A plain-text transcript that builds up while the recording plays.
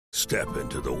Step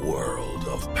into the world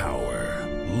of power,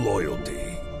 loyalty,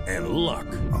 and luck.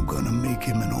 I'm gonna make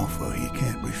him an offer he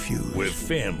can't refuse. With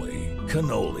family,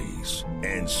 cannolis,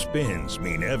 and spins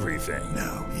mean everything.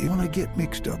 Now, you wanna get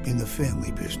mixed up in the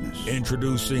family business.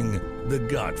 Introducing The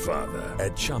Godfather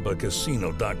at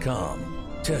ChumbaCasino.com.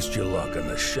 Test your luck in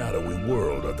the shadowy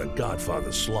world of The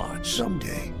Godfather slot.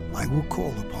 Someday, I will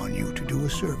call upon you to do a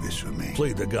service for me.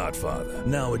 Play The Godfather,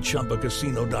 now at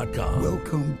ChumbaCasino.com.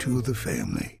 Welcome to the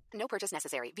family. No purchase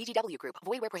necessary. VGW Group.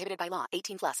 Void where prohibited by law.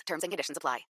 18+. Terms and conditions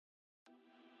apply.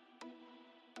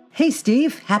 Hey,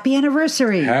 Steve. Happy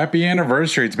anniversary. Happy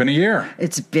anniversary. It's been a year.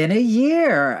 It's been a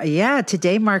year. Yeah,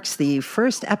 today marks the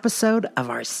first episode of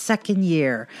our second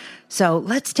year. So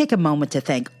let's take a moment to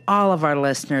thank all of our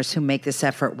listeners who make this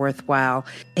effort worthwhile.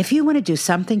 If you want to do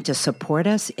something to support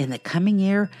us in the coming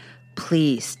year,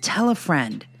 please tell a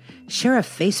friend, share a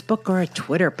Facebook or a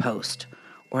Twitter post,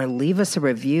 or leave us a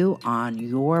review on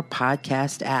your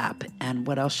podcast app. And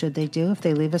what else should they do if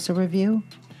they leave us a review?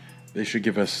 They should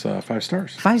give us 5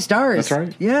 stars. 5 stars. That's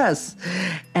right. Yes.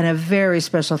 And a very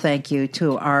special thank you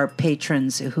to our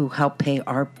patrons who help pay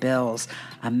our bills.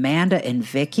 Amanda and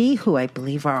Vicky, who I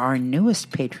believe are our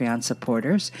newest Patreon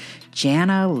supporters.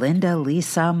 Jana, Linda,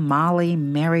 Lisa, Molly,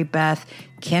 Mary Beth,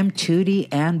 Kim, Tootie,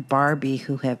 and Barbie,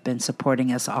 who have been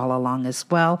supporting us all along as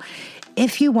well.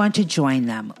 If you want to join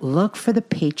them, look for the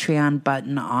Patreon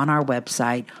button on our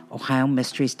website,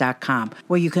 ohiomysteries.com,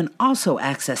 where you can also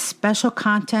access special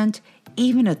content,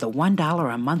 even at the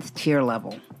 $1 a month tier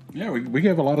level. Yeah, we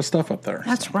have a lot of stuff up there.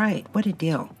 That's right. What a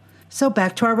deal. So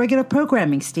back to our regular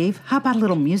programming, Steve. How about a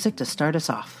little music to start us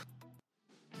off?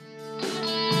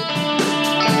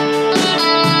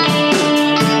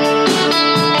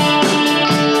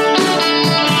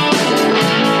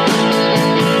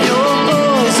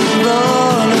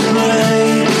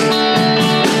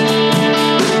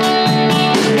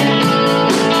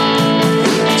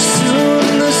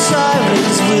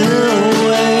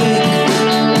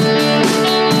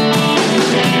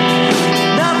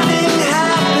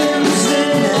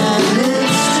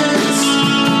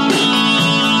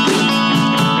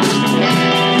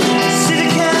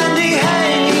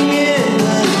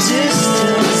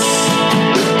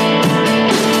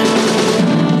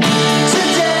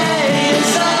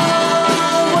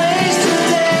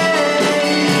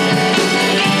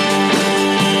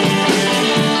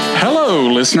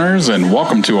 Listeners, and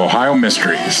welcome to Ohio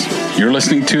Mysteries. You're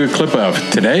listening to a clip of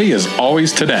Today is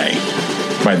Always Today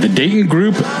by the Dayton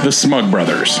group, the Smug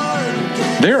Brothers.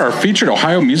 They're our featured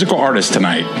Ohio musical artists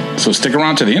tonight, so stick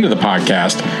around to the end of the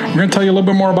podcast. We're going to tell you a little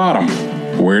bit more about them,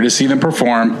 where to see them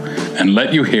perform, and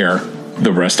let you hear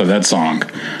the rest of that song.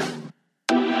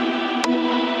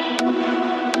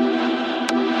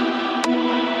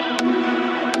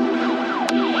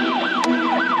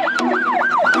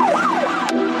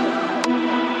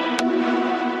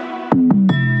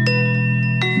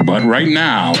 But right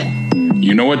now,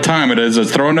 you know what time it is.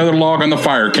 Let's throw another log on the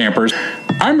fire, campers.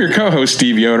 I'm your co-host,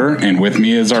 Steve Yoder, and with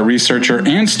me is our researcher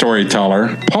and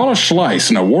storyteller, Paula Schleiss,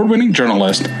 an award-winning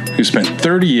journalist who spent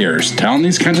 30 years telling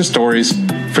these kinds of stories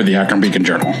for the Akron Beacon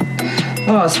Journal.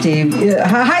 Oh, Steve.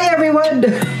 Hi, everyone.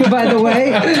 By the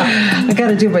way, I got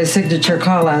to do my signature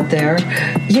call out there.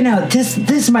 You know,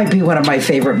 this might be one of my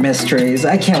favorite mysteries.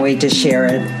 I can't wait to share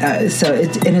it.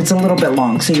 It's a little bit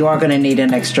long, so you are going to need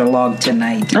an extra log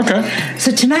tonight. Okay.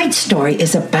 So tonight's story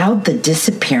is about the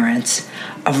disappearance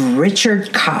of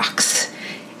Richard Cox.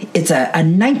 It's a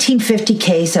 1950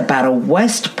 case about a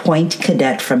West Point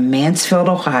cadet from Mansfield,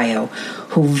 Ohio,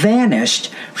 who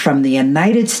vanished from the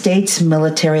United States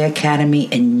Military Academy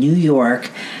in New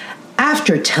York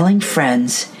after telling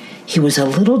friends he was a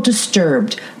little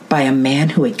disturbed by a man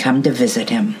who had come to visit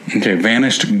him. Okay,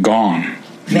 vanished, gone.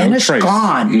 Vanished, no trace.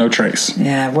 gone. No trace.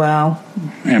 Yeah, well...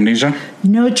 Amnesia?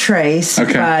 No trace,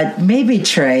 okay. But maybe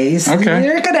trace. Okay.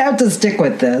 You're going to have to stick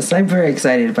with this. I'm very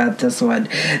excited about this one.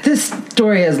 This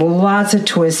story has lots of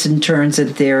twists and turns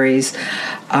and theories.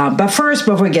 But first,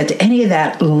 before we get to any of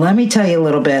that, let me tell you a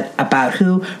little bit about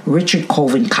who Richard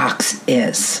Colvin Cox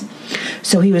is.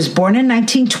 So he was born in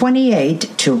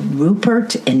 1928 to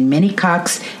Rupert and Minnie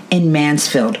Cox in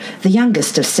Mansfield, the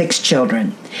youngest of 6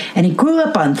 children. And he grew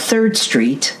up on 3rd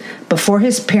Street before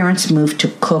his parents moved to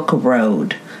Cook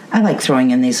Road. I like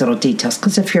throwing in these little details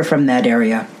because if you're from that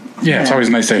area... Yeah, it's always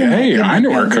nice to say, hey, I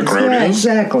know where Cook Road is.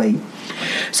 Exactly.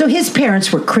 So his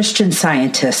parents were Christian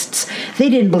scientists. They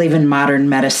didn't believe in modern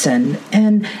medicine,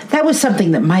 and that was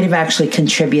something that might have actually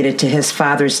contributed to his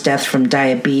father's death from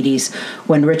diabetes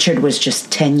when Richard was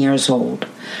just 10 years old.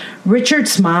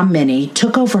 Richard's mom, Minnie,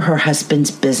 took over her husband's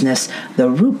business, the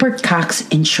Rupert Cox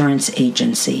Insurance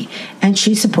Agency, and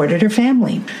she supported her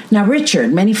family. Now,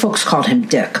 Richard, many folks called him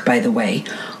Dick, by the way,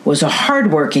 was a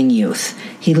hardworking youth.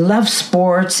 He loved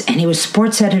sports, and he was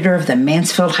sports editor of the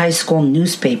Mansfield High School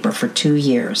newspaper for 2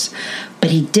 years. But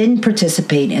he didn't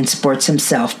participate in sports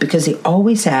himself because he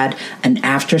always had an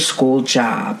after-school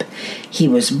job. He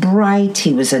was bright,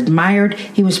 he was admired,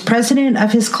 he was president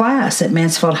of his class at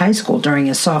Mansfield High School during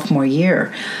his sophomore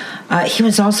year. He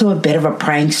was also a bit of a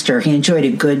prankster. He enjoyed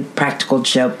a good practical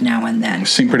joke now and then.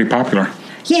 Seemed pretty popular.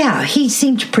 Yeah, he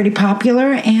seemed pretty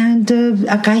popular and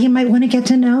a guy you might want to get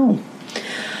to know.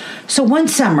 So one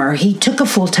summer, he took a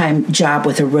full-time job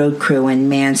with a road crew in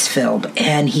Mansfield,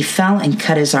 and he fell and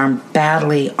cut his arm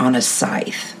badly on a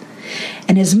scythe.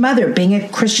 And his mother, being a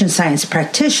Christian Science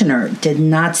practitioner, did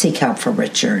not seek help for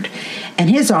Richard, and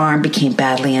his arm became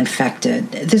badly infected.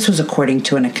 This was according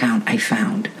to an account I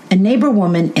found. A neighbor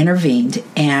woman intervened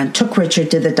and took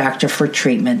Richard to the doctor for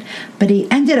treatment, but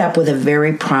he ended up with a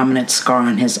very prominent scar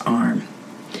on his arm.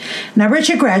 Now,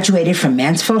 Richard graduated from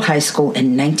Mansfield High School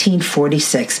in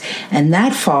 1946, and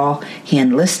that fall, he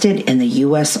enlisted in the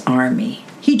U.S. Army.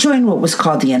 He joined what was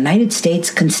called the United States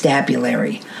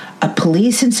Constabulary, a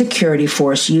police and security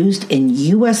force used in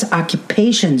U.S.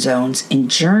 occupation zones in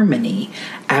Germany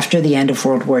after the end of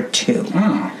World War II.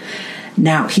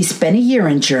 Now, he spent a year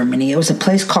in Germany. It was a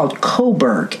place called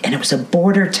Coburg, and it was a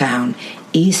border town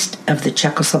east of the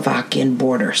Czechoslovakian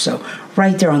border, so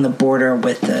right there on the border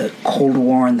with the Cold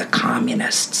War and the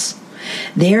communists.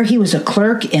 There, he was a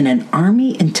clerk in an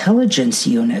Army intelligence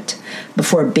unit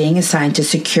before being assigned to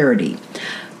security.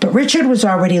 But Richard was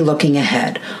already looking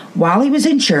ahead. While he was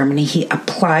in Germany, he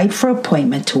applied for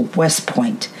appointment to West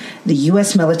Point, the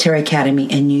U.S. Military Academy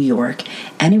in New York,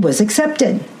 and he was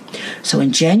accepted. So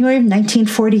in January of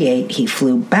 1948, he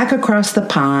flew back across the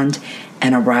pond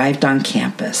and arrived on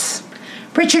campus.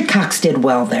 Richard Cox did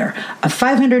well there. Of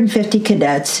 550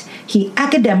 cadets, he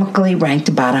academically ranked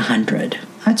about 100.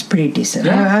 That's pretty decent.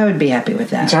 Yeah. I would be happy with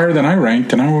that. It's higher than I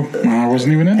ranked, and I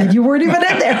wasn't even in there. And you weren't even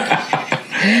in there.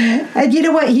 And you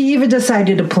know what? He even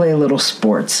decided to play a little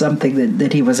sports, something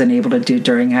that he wasn't able to do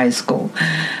during high school.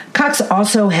 Cox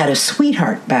also had a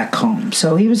sweetheart back home,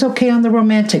 so he was okay on the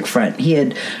romantic front. He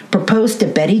had proposed to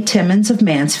Betty Timmons of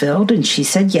Mansfield, and she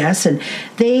said yes, and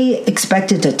they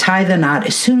expected to tie the knot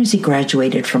as soon as he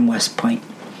graduated from West Point.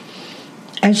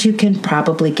 As you can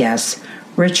probably guess,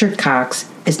 Richard Cox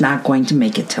is not going to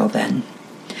make it till then.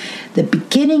 The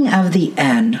beginning of the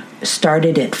end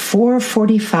started at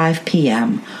 4:45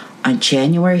 p.m. on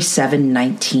January 7,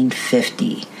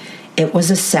 1950. It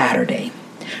was a Saturday.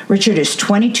 Richard is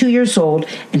 22 years old,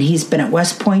 and he's been at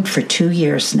West Point for 2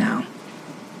 years now.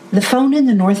 The phone in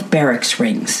the North Barracks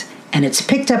rings, and it's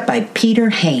picked up by Peter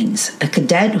Haynes, a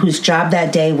cadet whose job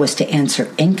that day was to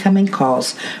answer incoming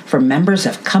calls from members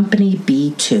of Company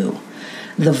B2.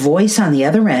 The voice on the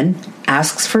other end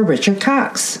asks for Richard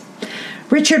Cox.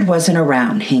 Richard wasn't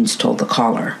around, Haynes told the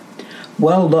caller.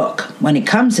 Well, look, when he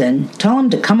comes in, tell him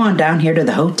to come on down here to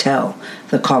the hotel,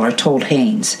 the caller told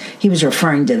Haynes. He was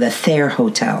referring to the Thayer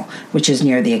Hotel, which is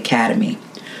near the academy.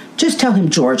 Just tell him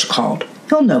George called.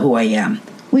 He'll know who I am.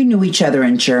 We knew each other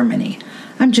in Germany.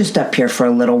 I'm just up here for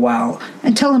a little while,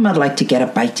 and tell him I'd like to get a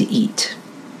bite to eat.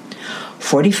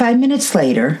 45 minutes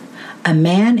later, a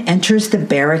man enters the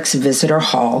barracks visitor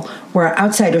hall where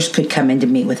outsiders could come in to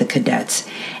meet with the cadets,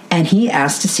 and he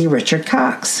asked to see Richard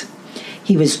Cox.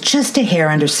 He was just a hair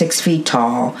under 6 feet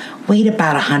tall, weighed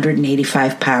about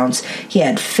 185 pounds. He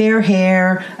had fair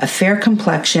hair, a fair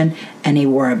complexion, and he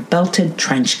wore a belted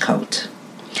trench coat.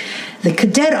 The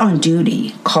cadet on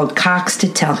duty called Cox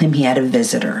to tell him he had a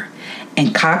visitor,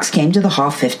 and Cox came to the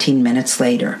hall 15 minutes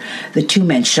later. The two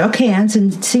men shook hands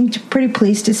and seemed pretty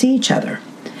pleased to see each other.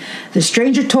 The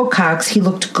stranger told Cox he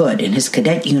looked good in his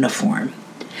cadet uniform.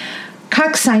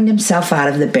 Cox signed himself out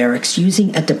of the barracks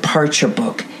using a departure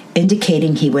book,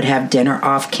 indicating he would have dinner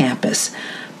off campus.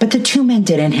 But the two men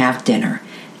didn't have dinner.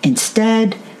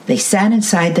 Instead, they sat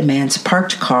inside the man's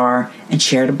parked car and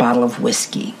shared a bottle of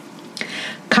whiskey.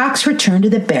 Cox returned to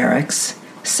the barracks,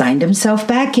 signed himself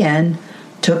back in,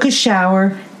 took a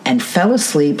shower, and fell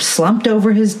asleep slumped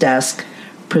over his desk,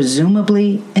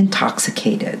 presumably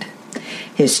intoxicated.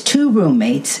 His two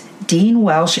roommates, Dean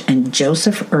Welsh and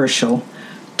Joseph Urschel,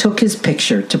 took his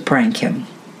picture to prank him.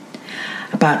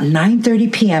 About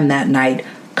 9:30 p.m. that night,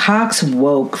 Cox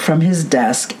woke from his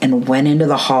desk and went into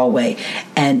the hallway,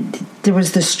 and there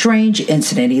was this strange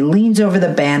incident. He leans over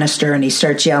the banister and he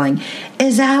starts yelling,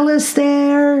 "Is Alice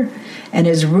there?" And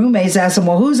his roommates asked him,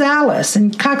 "Well, who's Alice?"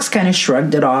 And Cox kind of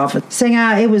shrugged it off, saying,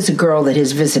 it was a girl that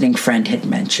his visiting friend had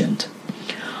mentioned.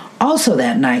 Also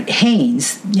that night,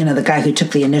 Haynes, the guy who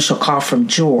took the initial call from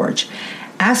George,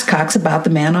 asked Cox about the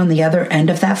man on the other end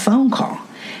of that phone call.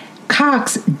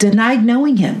 Cox denied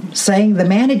knowing him, saying the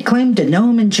man had claimed to know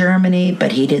him in Germany,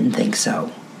 but he didn't think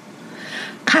so.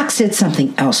 Cox did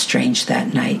something else strange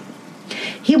that night.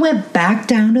 He went back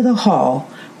down to the hall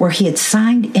where he had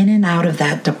signed in and out of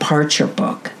that departure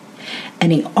book,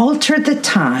 and he altered the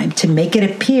time to make it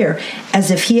appear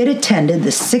as if he had attended the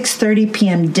 6:30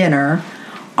 p.m. dinner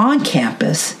on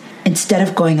campus instead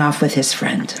of going off with his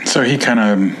friend. So he kind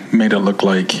of made it look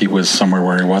like he was somewhere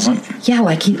where he wasn't? Yeah,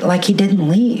 like he didn't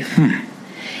leave.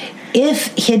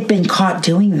 If he'd been caught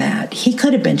doing that, he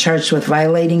could have been charged with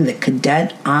violating the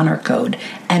cadet honor code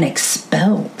and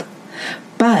expelled.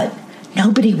 But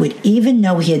nobody would even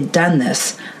know he had done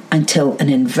this until an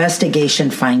investigation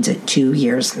finds it 2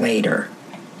 years later.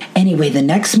 Anyway, the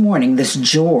next morning, this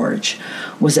George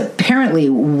was apparently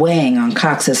weighing on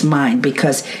Cox's mind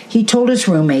because he told his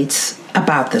roommates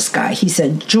about this guy. He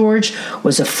said George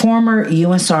was a former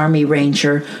U.S. Army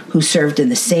Ranger who served in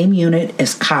the same unit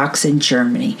as Cox in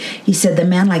Germany. He said the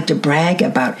man liked to brag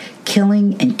about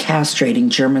killing and castrating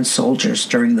German soldiers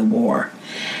during the war,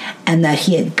 and that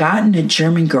he had gotten a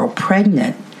German girl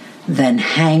pregnant, then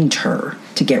hanged her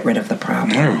to get rid of the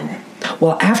problem.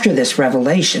 Well, after this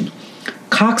revelation,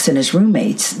 Cox and his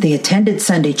roommates, they attended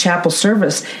Sunday chapel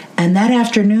service, and that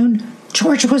afternoon,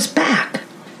 George was back.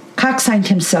 Cox signed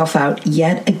himself out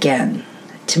yet again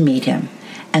to meet him,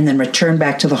 and then returned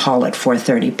back to the hall at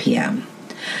 4:30 p.m.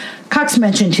 Cox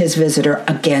mentioned his visitor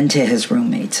again to his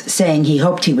roommates, saying he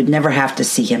hoped he would never have to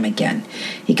see him again.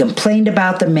 He complained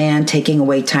about the man taking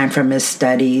away time from his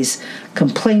studies,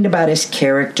 complained about his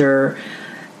character,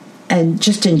 and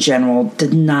just in general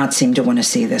did not seem to want to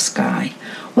see this guy.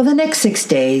 Well, the next 6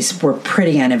 days were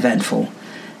pretty uneventful.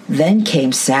 Then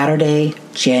came Saturday,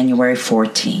 January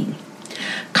 14.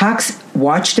 Cox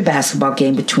watched a basketball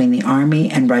game between the Army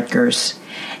and Rutgers,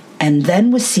 and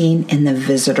then was seen in the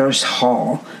visitors'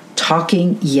 hall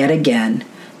talking yet again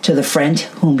to the friend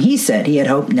whom he said he had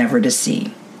hoped never to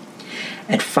see.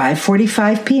 At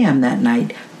 5:45 p.m. that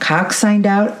night, Cox signed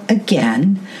out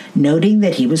again, noting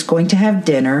that he was going to have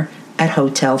dinner at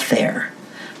Hotel Thayer.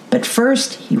 But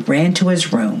first, he ran to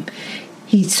his room.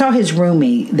 He saw his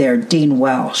roomie there, Dean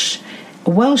Welsh.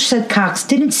 Welsh said Cox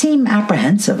didn't seem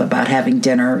apprehensive about having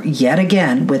dinner yet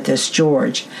again with this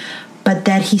George, but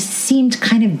that he seemed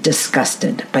kind of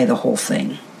disgusted by the whole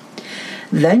thing.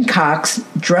 Then Cox,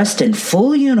 dressed in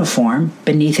full uniform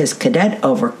beneath his cadet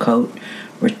overcoat,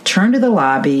 returned to the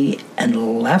lobby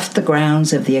and left the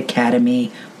grounds of the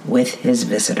academy with his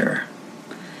visitor,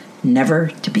 never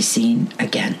to be seen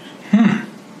again.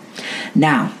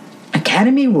 Now,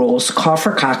 academy rules call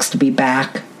for Cox to be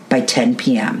back by 10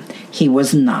 p.m. He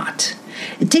was not.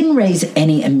 It didn't raise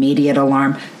any immediate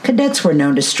alarm. Cadets were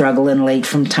known to struggle in late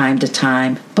from time to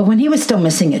time, but when he was still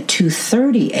missing at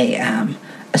 2:30 a.m.,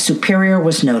 a superior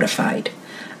was notified.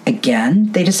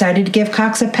 Again, they decided to give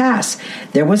Cox a pass.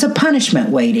 There was a punishment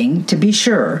waiting, to be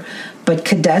sure, but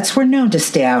cadets were known to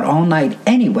stay out all night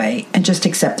anyway and just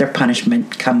accept their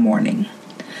punishment come morning.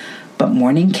 But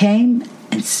morning came,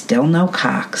 and still no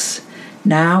Cox.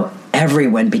 Now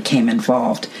everyone became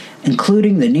involved,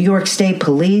 including the New York State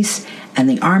Police and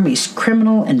the Army's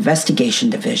Criminal Investigation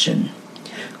Division.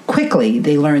 Quickly,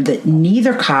 they learned that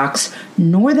neither Cox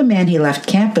nor the man he left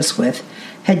campus with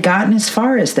had gotten as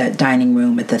far as that dining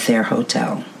room at the Thayer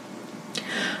Hotel.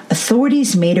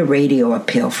 Authorities made a radio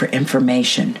appeal for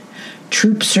information.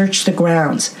 Troops searched the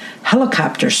grounds.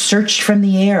 Helicopters searched from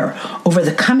the air. Over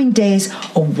the coming days,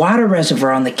 a water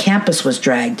reservoir on the campus was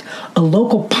dragged. A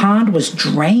local pond was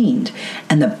drained,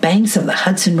 and the banks of the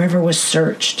Hudson River was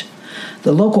searched.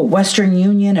 The local Western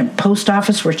Union and post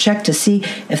office were checked to see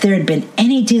if there had been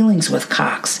any dealings with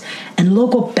Cox, and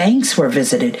local banks were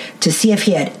visited to see if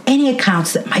he had any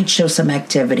accounts that might show some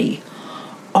activity.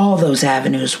 All those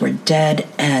avenues were dead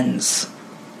ends.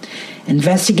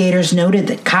 Investigators noted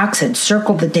that Cox had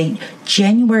circled the date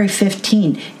January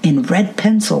 15 in red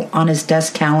pencil on his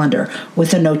desk calendar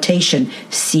with a notation,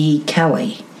 C.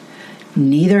 Kelly.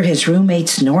 Neither his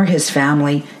roommates nor his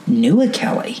family knew a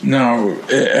Kelly. Now,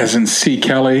 as in C.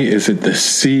 Kelly, is it the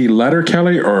C letter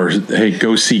Kelly, or hey,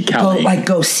 go see Kelly?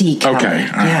 Go see Kelly. Okay.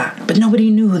 Yeah, but nobody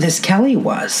knew who this Kelly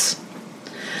was.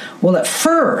 Well, at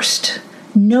first,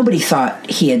 nobody thought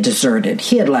he had deserted.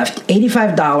 He had left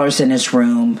 $85 in his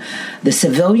room. The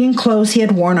civilian clothes he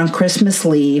had worn on Christmas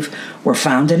leave were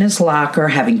found in his locker,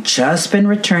 having just been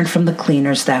returned from the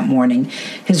cleaners that morning.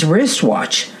 His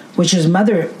wristwatch, which his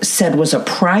mother said was a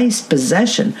prized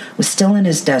possession, was still in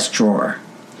his desk drawer.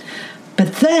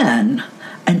 But then,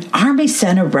 an Army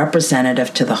sent a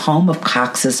representative to the home of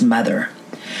Cox's mother.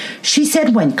 She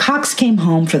said when Cox came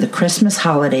home for the Christmas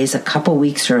holidays a couple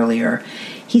weeks earlier,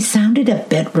 he sounded a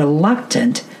bit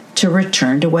reluctant to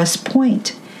return to West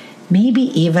Point, maybe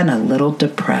even a little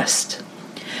depressed.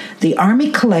 The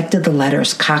Army collected the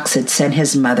letters Cox had sent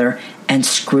his mother and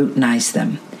scrutinized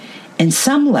them. In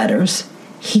some letters,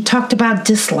 he talked about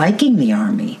disliking the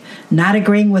Army, not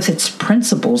agreeing with its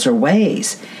principles or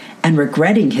ways, and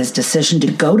regretting his decision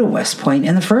to go to West Point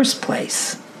in the first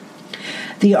place.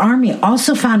 The Army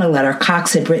also found a letter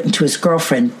Cox had written to his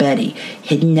girlfriend, Betty.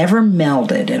 He'd never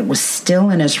mailed it. It was still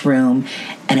in his room,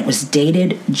 and it was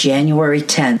dated January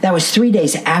 10th. That was 3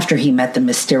 days after he met the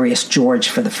mysterious George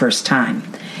for the first time.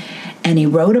 And he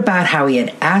wrote about how he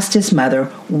had asked his mother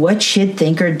what she'd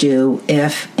think or do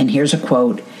if, and here's a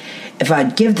quote, "if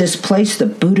I'd give this place the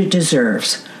boot it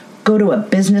deserves, go to a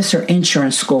business or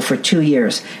insurance school for 2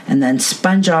 years, and then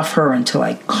sponge off her until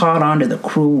I caught on to the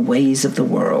cruel ways of the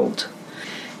world."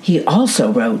 He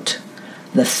also wrote,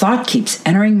 "The thought keeps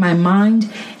entering my mind,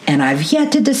 and I've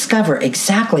yet to discover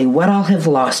exactly what I'll have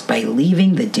lost by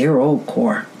leaving the dear old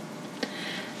Corps."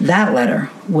 That letter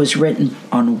was written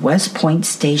on West Point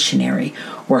stationery,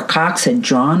 where Cox had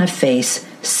drawn a face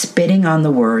spitting on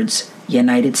the words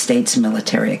United States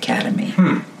Military Academy.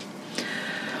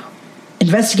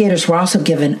 Investigators were also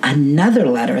given another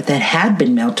letter that had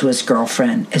been mailed to his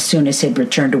girlfriend as soon as he'd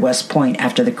returned to West Point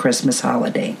after the Christmas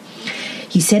holiday.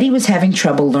 He said he was having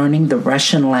trouble learning the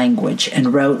Russian language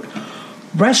and wrote,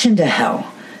 "Russian to hell.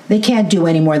 They can't do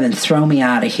any more than throw me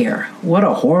out of here. What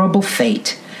a horrible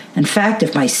fate. In fact,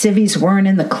 if my civvies weren't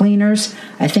in the cleaners,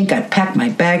 I think I'd pack my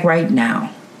bag right now."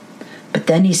 But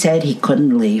then he said he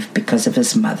couldn't leave because of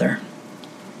his mother.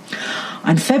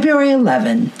 On February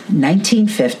 11,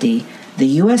 1950, the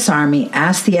U.S. Army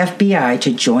asked the FBI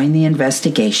to join the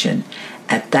investigation.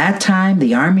 At that time,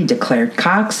 the Army declared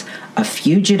Cox a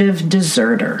fugitive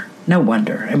deserter. No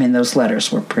wonder. I mean, those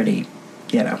letters were pretty,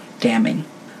 damning.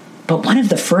 But one of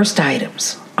the first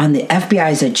items on the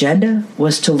FBI's agenda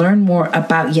was to learn more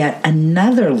about yet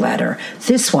another letter,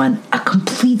 this one a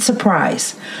complete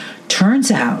surprise.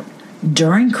 Turns out,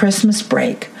 during Christmas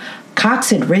break, Cox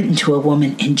had written to a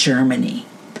woman in Germany.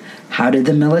 How did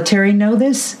the military know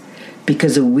this?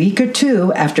 Because a week or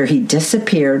two after he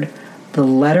disappeared, the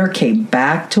letter came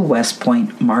back to West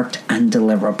Point marked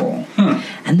undeliverable.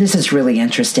 And this is really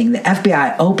interesting. The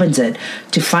FBI opens it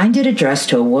to find it addressed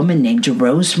to a woman named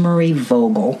Rosemary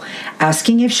Vogel,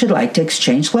 asking if she'd like to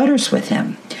exchange letters with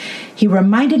him. He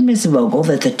reminded Ms. Vogel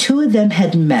that the two of them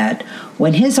had met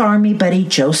when his Army buddy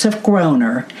Joseph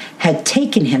Groner had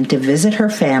taken him to visit her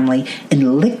family in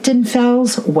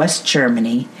Lichtenfels, West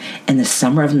Germany, in the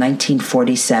summer of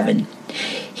 1947.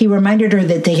 He reminded her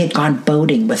that they had gone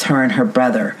boating with her and her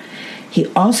brother. He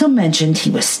also mentioned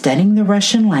he was studying the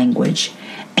Russian language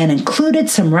and included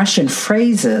some Russian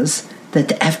phrases that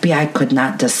the FBI could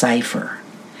not decipher.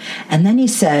 And then he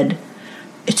said,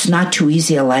 "It's not too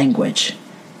easy a language,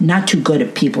 not too good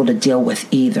at people to deal with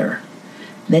either."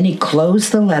 Then he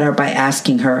closed the letter by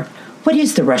asking her, "What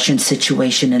is the Russian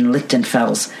situation in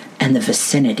Lichtenfels and the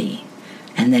vicinity?"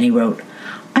 And then he wrote,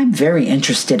 "I'm very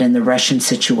interested in the Russian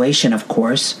situation, of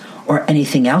course, or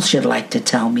anything else you'd like to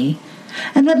tell me,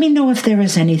 and let me know if there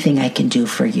is anything I can do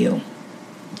for you."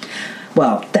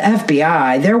 Well, the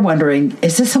FBI, they're wondering,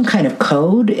 is this some kind of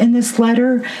code in this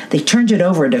letter? They turned it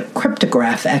over to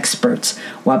cryptograph experts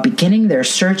while beginning their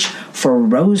search for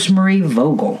Rosemary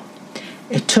Vogel.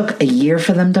 It took a year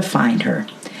for them to find her.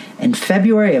 In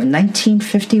February of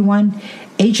 1951,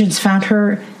 agents found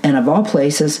her in, of all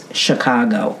places,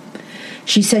 Chicago.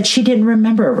 She said she didn't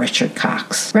remember Richard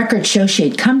Cox. Records show she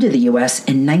had come to the U.S.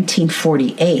 in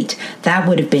 1948. That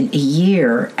would have been a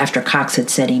year after Cox had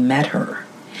said he met her.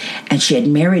 And she had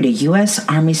married a U.S.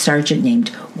 Army sergeant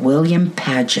named William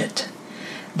Paget.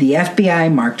 The FBI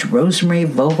marked Rosemary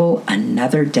Vogel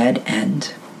another dead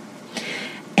end.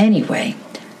 Anyway,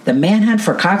 the manhunt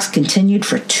for Cox continued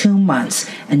for 2 months,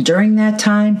 and during that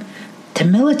time, the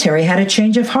military had a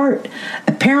change of heart.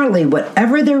 Apparently,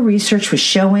 whatever their research was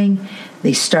showing,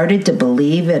 they started to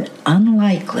believe it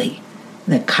unlikely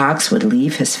that Cox would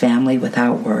leave his family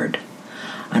without word.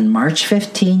 On March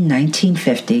 15,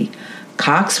 1950,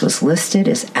 Cox was listed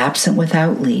as absent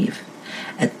without leave.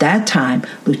 At that time,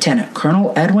 Lieutenant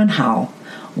Colonel Edwin Howell,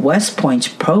 West Point's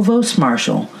provost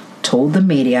marshal, told the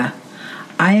media,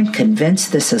 "I am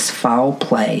convinced this is foul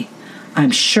play.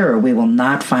 I'm sure we will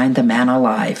not find the man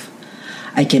alive.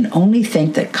 I can only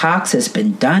think that Cox has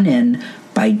been done in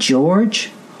by George,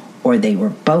 or they were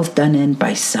both done in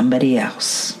by somebody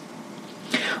else."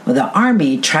 Well, the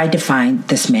Army tried to find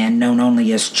this man known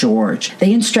only as George.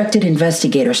 They instructed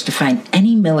investigators to find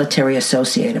any military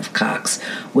associate of Cox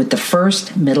with the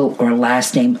first, middle, or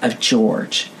last name of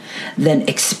George, then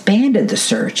expanded the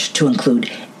search to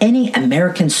include any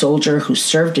American soldier who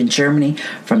served in Germany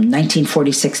from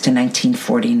 1946 to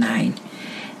 1949.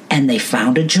 And they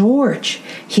found a George.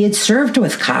 He had served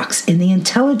with Cox in the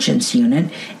intelligence unit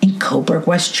in Coburg,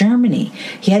 West Germany.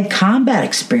 He had combat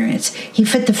experience. He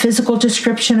fit the physical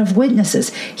description of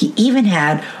witnesses. He even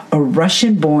had a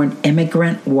Russian-born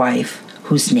immigrant wife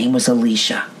whose name was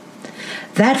Alicia.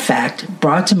 That fact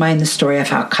brought to mind the story of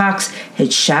how Cox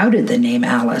had shouted the name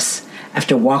Alice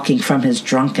after walking from his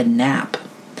drunken nap.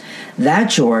 That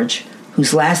George,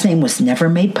 whose last name was never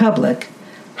made public,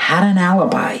 had an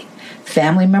alibi.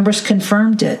 Family members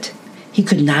confirmed it. He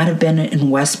could not have been in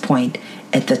West Point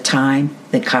at the time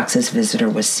that Cox's visitor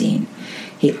was seen.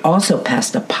 He also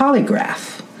passed a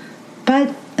polygraph.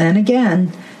 But then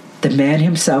again, the man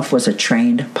himself was a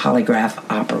trained polygraph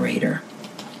operator.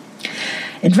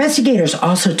 Investigators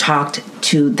also talked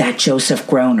to that Joseph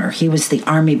Groner. He was the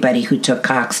Army buddy who took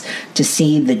Cox to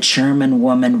see the German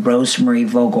woman Rosemary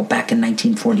Vogel back in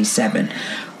 1947.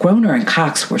 Groner and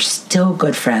Cox were still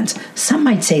good friends. Some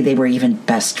might say they were even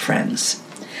best friends.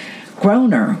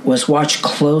 Groner was watched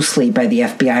closely by the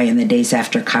FBI in the days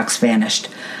after Cox vanished,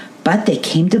 but they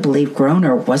came to believe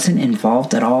Groner wasn't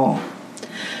involved at all.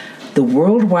 The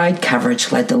worldwide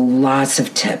coverage led to lots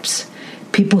of tips.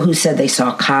 People who said they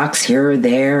saw Cox here or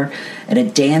there, at a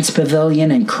dance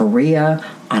pavilion in Korea,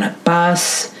 on a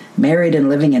bus, married and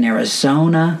living in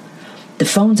Arizona. The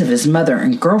phones of his mother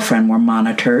and girlfriend were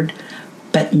monitored,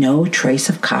 but no trace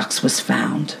of Cox was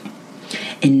found.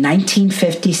 In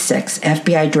 1956,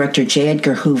 FBI Director J.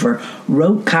 Edgar Hoover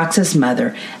wrote Cox's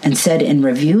mother and said in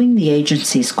reviewing the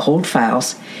agency's cold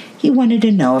files, he wanted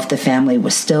to know if the family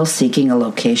was still seeking a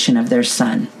location of their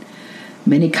son.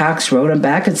 Minnie Cox wrote him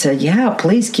back and said, yeah,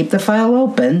 please keep the file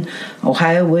open.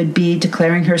 Ohio would be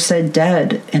declaring her son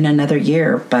dead in another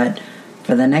year, but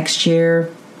for the next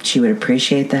year, she would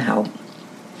appreciate the help.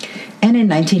 And in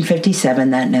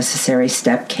 1957, that necessary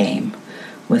step came,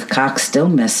 with Cox still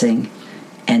missing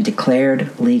and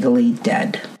declared legally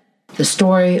dead. The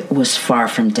story was far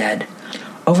from dead.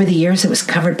 Over the years, it was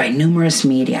covered by numerous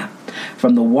media,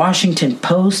 from the Washington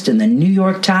Post and the New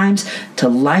York Times to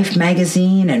Life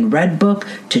magazine and Redbook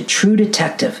to True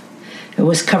Detective. It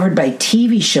was covered by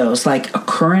TV shows like A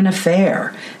Current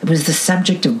Affair. It was the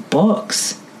subject of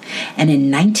books. And in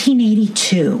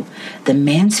 1982, the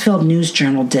Mansfield News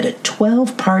Journal did a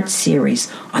 12-part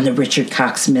series on the Richard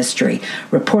Cox mystery.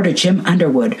 Reporter Jim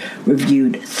Underwood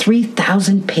reviewed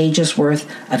 3,000 pages worth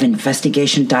of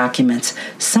investigation documents,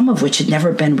 some of which had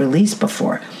never been released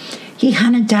before. He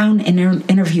hunted down and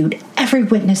interviewed every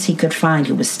witness he could find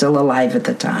who was still alive at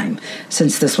the time,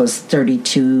 since this was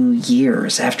 32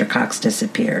 years after Cox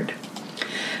disappeared.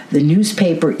 The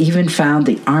newspaper even found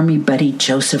the Army buddy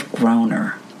Joseph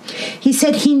Groner. He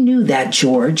said he knew that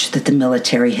George that the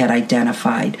military had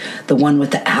identified, the one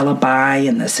with the alibi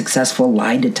and the successful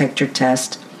lie detector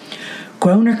test.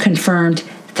 Groner confirmed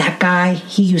that guy,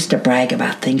 he used to brag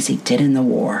about things he did in the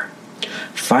war.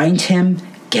 Find him,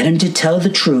 get him to tell the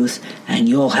truth, and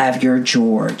you'll have your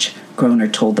George, Groner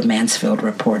told the Mansfield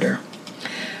Reporter.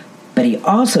 But he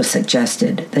also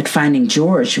suggested that finding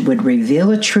George would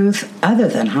reveal a truth other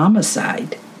than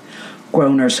homicide.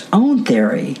 Groner's own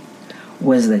theory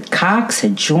was that Cox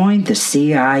had joined the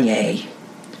CIA.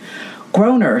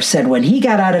 Groner said when he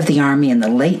got out of the Army in the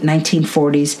late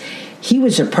 1940s, he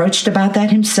was approached about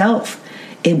that himself.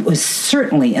 It was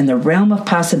certainly in the realm of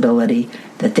possibility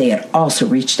that they had also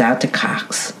reached out to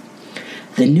Cox.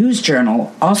 The News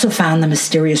Journal also found the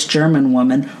mysterious German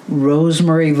woman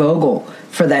Rosemary Vogel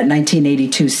for that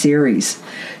 1982 series.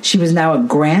 She was now a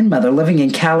grandmother living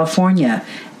in California,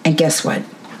 and guess what?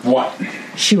 What?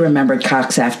 She remembered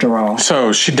Cox after all.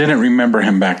 So she didn't remember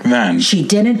him back then. She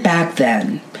didn't back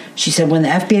then. She said when the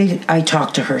FBI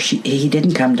talked to her, he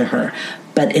didn't come to her.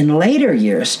 But in later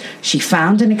years, she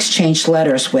found and exchanged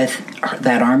letters with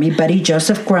that Army buddy,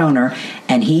 Joseph Groner,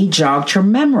 and he jogged her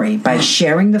memory by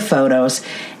sharing the photos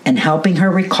and helping her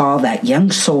recall that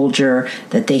young soldier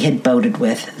that they had boated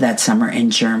with that summer in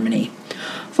Germany.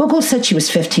 Vogel said she was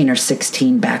 15 or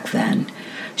 16 back then.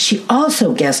 She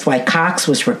also guessed why Cox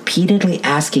was repeatedly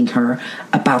asking her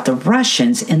about the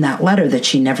Russians in that letter that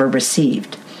she never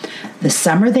received. The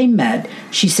summer they met,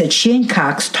 she said she and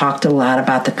Cox talked a lot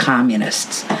about the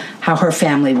communists, how her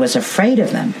family was afraid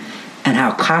of them, and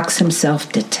how Cox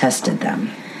himself detested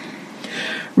them.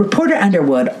 Reporter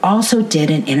Underwood also did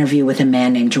an interview with a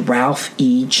man named Ralph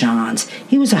E. Johns.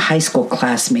 He was a high school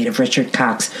classmate of Richard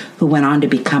Cox, who went on to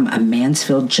become a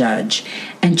Mansfield judge.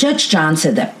 And Judge Johns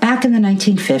said that back in the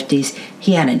 1950s,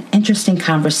 he had an interesting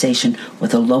conversation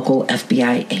with a local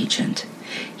FBI agent.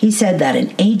 He said that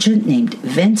an agent named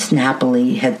Vince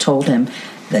Napoli had told him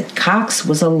that Cox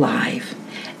was alive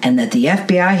and that the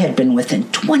FBI had been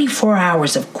within 24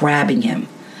 hours of grabbing him,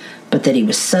 but that he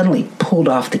was suddenly pulled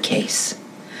off the case.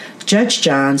 Judge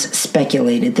Johns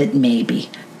speculated that maybe,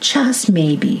 just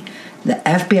maybe, the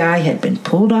FBI had been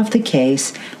pulled off the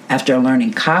case after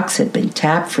learning Cox had been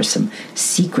tapped for some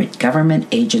secret government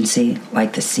agency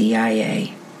like the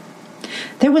CIA.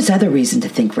 There was other reason to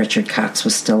think Richard Cox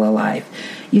was still alive.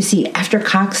 You see, after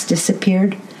Cox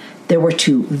disappeared, there were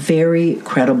two very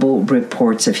credible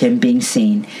reports of him being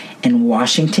seen in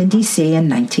Washington, D.C. in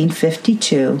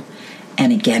 1952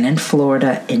 and again in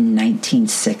Florida in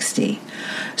 1960.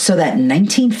 So that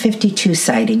 1952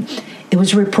 sighting, it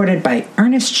was reported by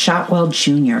Ernest Shotwell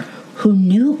Jr., who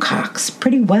knew Cox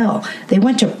pretty well. They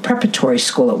went to preparatory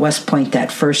school at West Point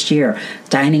that first year,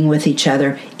 dining with each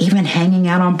other, even hanging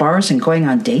out on bars and going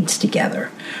on dates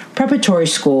together. Preparatory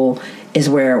school is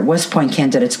where West Point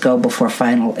candidates go before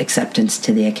final acceptance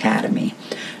to the academy.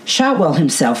 Shotwell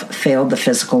himself failed the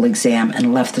physical exam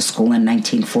and left the school in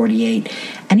 1948,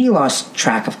 and he lost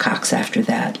track of Cox after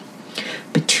that.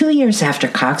 But 2 years after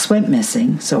Cox went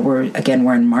missing, so we're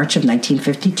in March of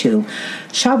 1952,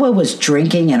 Shotwell was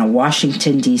drinking in a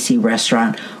Washington, D.C.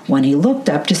 restaurant when he looked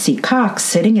up to see Cox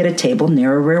sitting at a table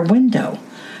near a rear window.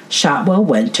 Shotwell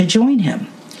went to join him.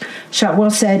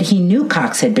 Shotwell said he knew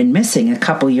Cox had been missing a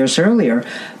couple years earlier,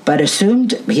 but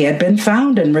assumed he had been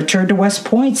found and returned to West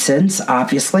Point since,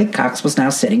 obviously, Cox was now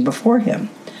sitting before him.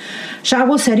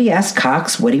 Shotwell said he asked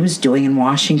Cox what he was doing in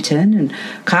Washington, and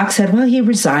Cox said, well, he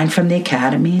resigned from the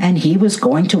academy, and he was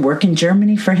going to work in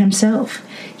Germany for himself.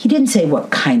 He didn't say what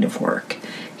kind of work.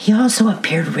 He also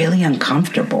appeared really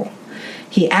uncomfortable.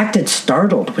 He acted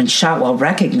startled when Shotwell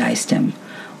recognized him,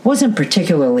 wasn't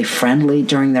particularly friendly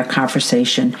during their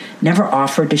conversation, never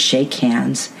offered to shake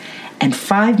hands, and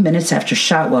 5 minutes after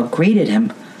Shotwell greeted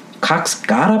him, Cox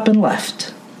got up and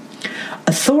left.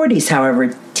 Authorities,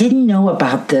 however, didn't know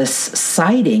about this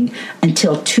sighting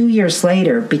until 2 years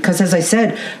later because, as I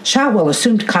said, Shotwell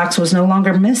assumed Cox was no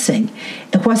longer missing.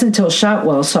 It wasn't until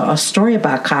Shotwell saw a story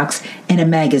about Cox in a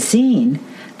magazine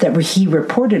that he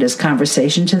reported his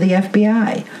conversation to the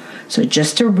FBI. So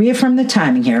just to reaffirm the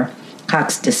timing here,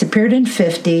 Cox disappeared in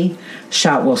 50,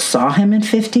 Shotwell saw him in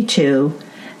 52,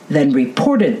 then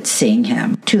reported seeing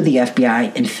him to the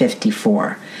FBI in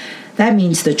 54. That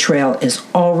means the trail is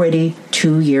already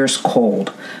 2 years cold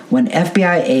when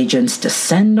FBI agents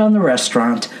descend on the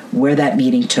restaurant where that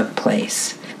meeting took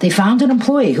place. They found an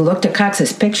employee who looked at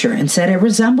Cox's picture and said it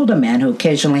resembled a man who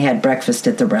occasionally had breakfast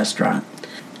at the restaurant.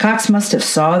 Cox must have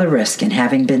saw the risk in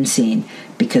having been seen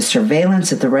because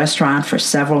surveillance at the restaurant for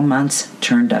several months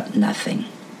turned up nothing.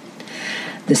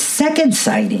 The second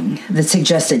sighting that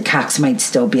suggested Cox might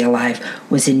still be alive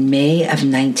was in May of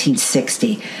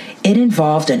 1960. It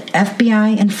involved an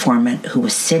FBI informant who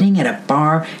was sitting at a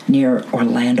bar near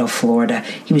Orlando, Florida.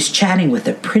 He was chatting with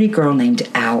a pretty girl named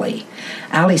Allie.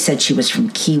 Allie said she was from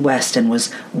Key West and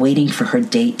was waiting for her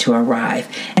date to arrive.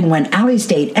 And when Allie's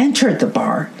date entered the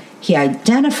bar, he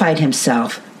identified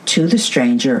himself to the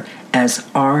stranger as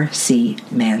R.C.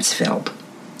 Mansfield.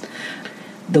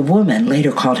 The woman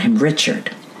later called him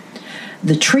Richard.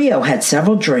 The trio had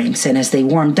several drinks, and as they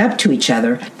warmed up to each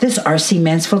other, this R.C.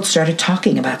 Mansfield started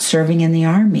talking about serving in the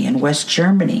army in West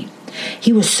Germany.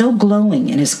 He was so glowing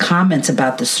in his comments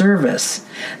about the service.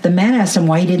 The man asked him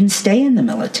why he didn't stay in the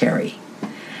military.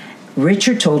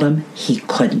 Richard told him he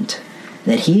couldn't,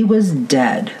 that he was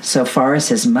dead so far as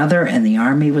his mother and the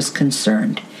army was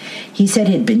concerned. He said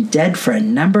he'd been dead for a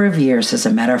number of years, as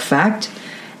a matter of fact,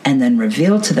 and then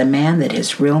revealed to the man that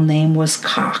his real name was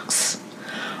Cox.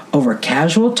 Over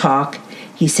casual talk,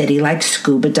 he said he liked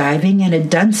scuba diving and had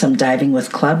done some diving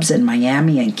with clubs in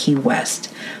Miami and Key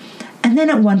West. And then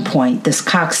at one point, this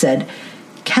Cox said,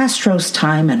 Castro's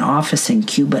time in office in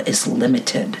Cuba is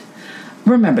limited.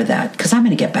 Remember that, because I'm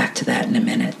going to get back to that in a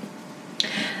minute.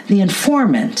 The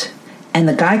informant and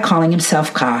the guy calling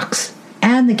himself Cox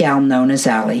and the gal known as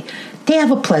Allie, they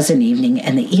have a pleasant evening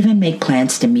and they even make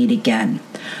plans to meet again.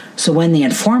 So when the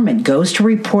informant goes to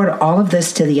report all of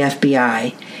this to the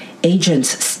FBI,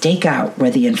 agents stake out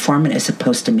where the informant is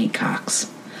supposed to meet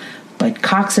Cox. But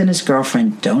Cox and his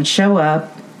girlfriend don't show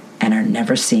up and are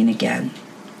never seen again.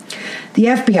 The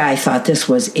FBI thought this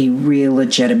was a real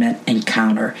legitimate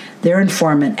encounter. Their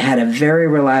informant had a very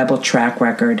reliable track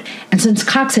record, and since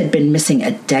Cox had been missing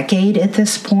a decade at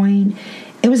this point,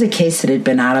 it was a case that had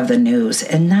been out of the news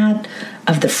and not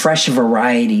of the fresh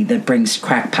variety that brings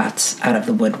crackpots out of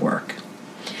the woodwork.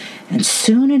 And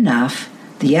soon enough,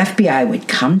 the FBI would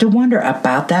come to wonder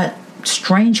about that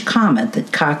strange comment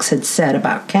that Cox had said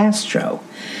about Castro,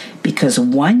 because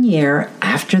 1 year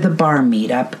after the bar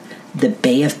meetup, the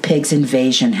Bay of Pigs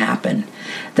invasion happened.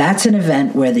 That's an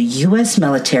event where the U.S.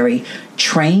 military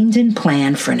trained and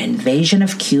planned for an invasion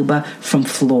of Cuba from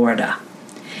Florida.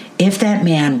 If that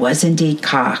man was indeed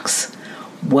Cox,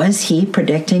 was he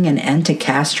predicting an end to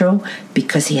Castro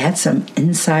because he had some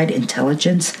inside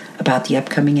intelligence about the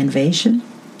upcoming invasion?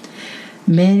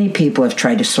 Many people have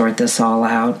tried to sort this all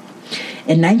out.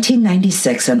 In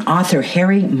 1996, an author,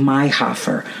 Harry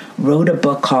Mayhofer, wrote a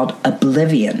book called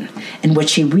Oblivion, in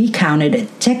which he recounted a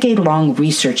decade-long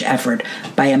research effort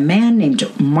by a man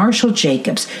named Marshall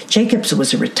Jacobs. Jacobs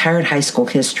was a retired high school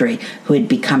history who had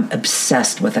become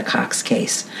obsessed with the Cox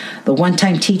case. The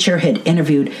one-time teacher had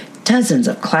interviewed dozens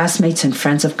of classmates and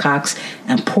friends of Cox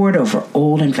and pored over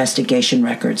old investigation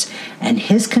records, and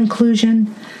his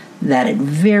conclusion, that it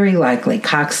very likely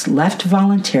Cox left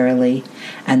voluntarily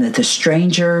and that the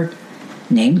stranger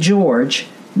named George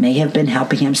may have been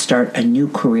helping him start a new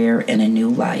career and a new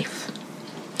life.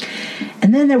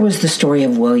 And then there was the story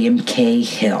of William K.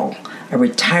 Hill, a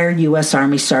retired U.S.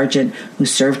 Army sergeant who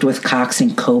served with Cox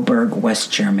in Coburg,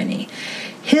 West Germany.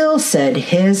 Hill said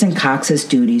his and Cox's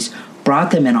duties brought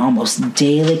them in almost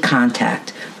daily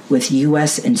contact with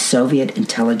U.S. and Soviet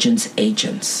intelligence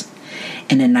agents.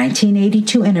 In a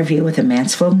 1982 interview with the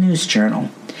Mansfield News Journal,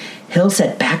 Hill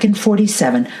said back in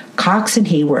 1947, Cox and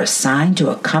he were assigned to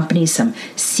accompany some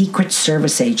Secret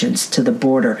Service agents to the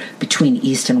border between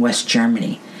East and West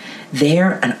Germany.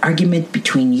 There, an argument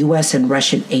between U.S. and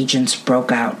Russian agents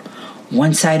broke out.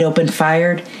 One side opened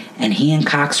fire, and he and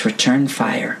Cox returned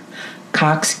fire.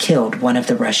 Cox killed one of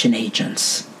the Russian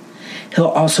agents. Hill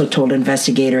also told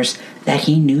investigators that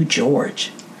he knew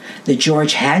George. That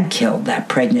George had killed that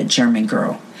pregnant German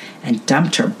girl and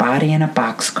dumped her body in a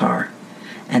boxcar,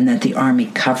 and that the Army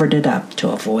covered it up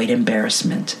to avoid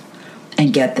embarrassment.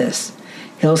 And get this,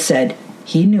 Hill said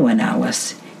he knew an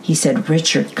Alice. He said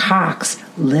Richard Cox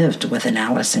lived with an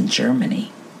Alice in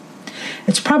Germany.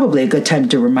 It's probably a good time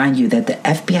to remind you that the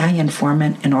FBI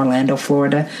informant in Orlando,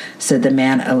 Florida, said the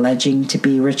man alleging to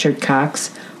be Richard Cox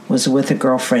was with a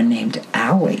girlfriend named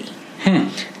Allie.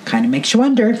 Kind of makes you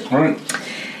wonder. All right.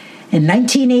 In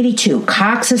 1982,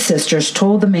 Cox's sisters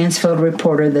told the Mansfield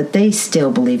Reporter that they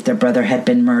still believed their brother had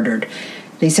been murdered.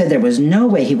 They said there was no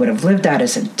way he would have lived out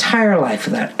his entire life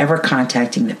without ever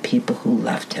contacting the people who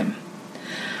left him.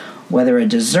 Whether a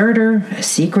deserter, a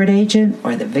secret agent,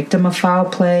 or the victim of foul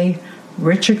play,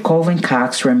 Richard Colvin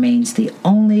Cox remains the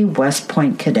only West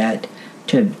Point cadet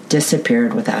to have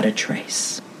disappeared without a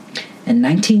trace. In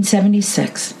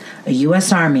 1976, a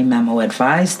U.S. Army memo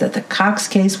advised that the Cox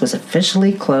case was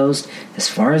officially closed as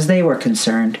far as they were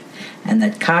concerned, and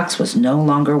that Cox was no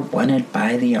longer wanted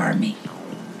by the Army.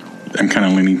 I'm kind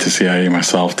of leaning to CIA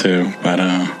myself, too, but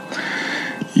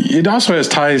it also has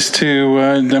ties to,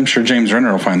 I'm sure James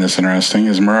Renner will find this interesting,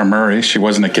 is Murrah Murray. She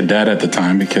wasn't a cadet at the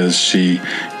time because she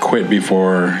quit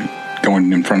before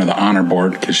going in front of the honor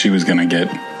board because she was going to get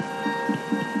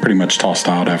pretty much tossed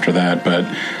out after that, but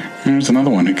there's another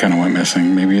one who kind of went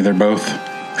missing. Maybe they're both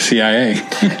CIA.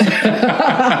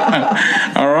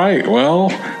 All right. Well,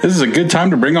 this is a good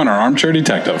time to bring on our armchair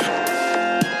detective.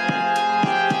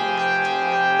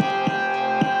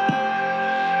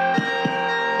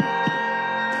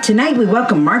 Tonight we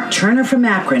welcome Mark Turner from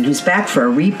Akron, who's back for a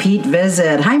repeat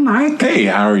visit. Hi, Mark. Hey,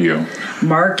 how are you?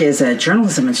 Mark is a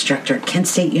journalism instructor at Kent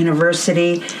State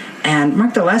University. And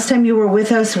Mark, the last time you were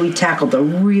with us, we tackled a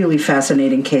really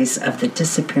fascinating case of the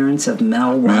disappearance of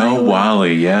Mel Wiley. Mel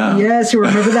Wiley, yeah. Yes, you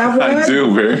remember that one? I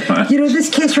do, very much. You know,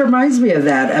 this case reminds me of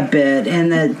that a bit,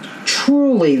 and that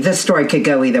truly this story could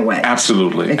go either way.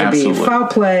 Absolutely. It could be foul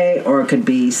play, or it could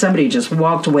be somebody just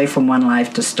walked away from one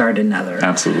life to start another.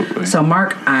 Absolutely. So,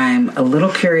 Mark, I'm a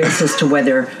little curious as to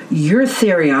whether your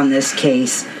theory on this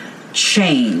case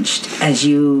changed as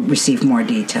you received more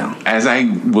detail. As I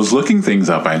was looking things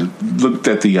up, I looked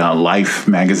at the Life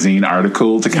magazine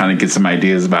article to kind of get some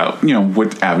ideas about,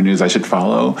 what avenues I should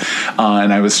follow.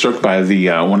 And I was struck by the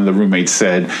one of the roommates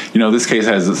said, this case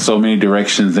has so many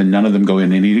directions and none of them go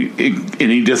in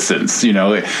any distance.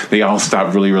 They all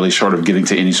stop really, really short of getting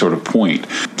to any sort of point.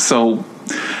 So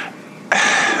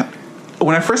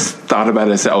when I first thought about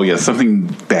it, I said, oh, yeah, something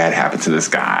bad happened to this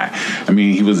guy. I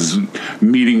mean, he was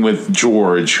meeting with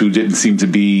George, who didn't seem to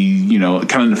be,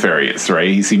 kind of nefarious, right?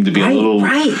 He seemed to be a little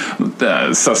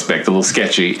suspect, a little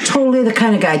sketchy. Totally the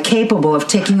kind of guy capable of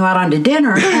taking you out on to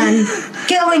dinner and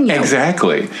killing you.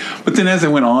 Exactly. But then as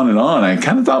it went on and on, I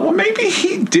kind of thought, well, maybe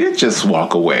he did just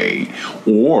walk away.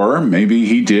 Or maybe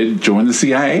he did join the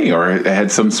CIA or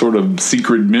had some sort of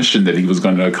secret mission that he was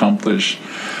going to accomplish.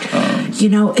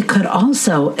 It could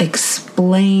also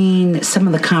explain some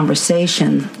of the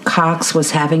conversation Cox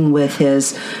was having with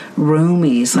his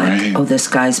roomies. Like, oh, this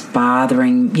guy's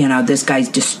bothering, this guy's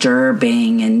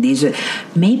disturbing. And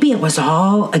maybe it was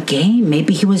all a game.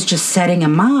 Maybe he was just setting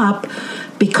him up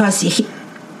because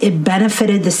it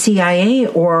benefited the CIA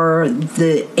or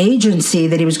the agency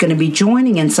that he was going to be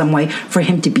joining in some way for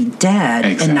him to be dead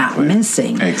and not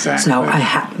missing. Exactly.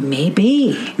 So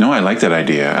maybe. No, I like that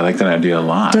idea. I like that idea a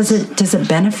lot. Does it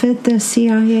benefit the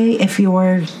CIA if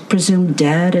you're presumed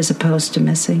dead as opposed to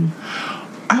missing?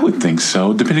 I would think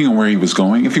so, depending on where he was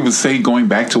going. If he was, say, going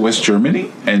back to West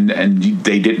Germany and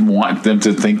they didn't want them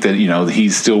to think that,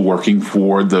 he's still working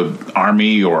for the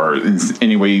army or in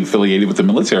any way affiliated with the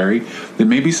military, then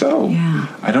maybe so.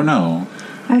 Yeah. I don't know.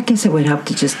 I guess it would help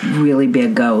to just really be a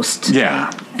ghost.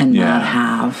 Yeah. And not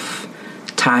have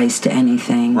ties to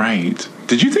anything. Right.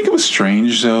 Did you think it was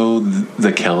strange, though,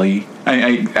 the Kelly?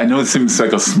 I know it seems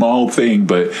like a small thing,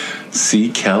 but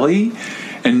see Kelly?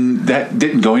 And that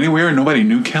didn't go anywhere, and nobody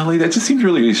knew Kelly. That just seemed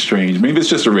really, really strange. Maybe it's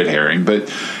just a red herring,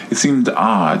 but it seemed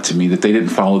odd to me that they didn't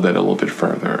follow that a little bit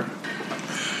further.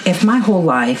 If my whole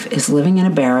life is living in a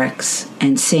barracks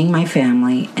and seeing my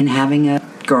family and having a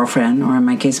girlfriend, or in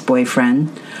my case,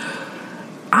 boyfriend,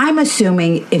 I'm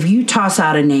assuming if you toss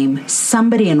out a name,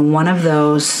 somebody in one of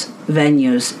those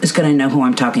venues is going to know who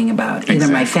I'm talking about. Either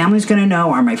my family's going to know,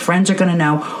 or my friends are going to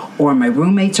know, or my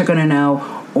roommates are going to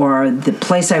know, or the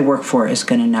place I work for is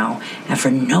going to know. And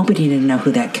for nobody to know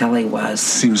who that Kelly was.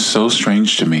 Seems so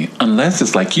strange to me. Unless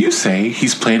it's like you say,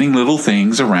 he's planning little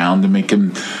things around to make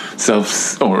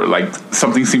himself, or like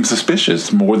something seems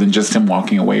suspicious more than just him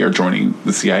walking away or joining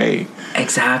the CIA.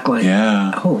 Exactly.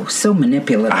 Yeah. Oh, so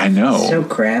manipulative. I know. So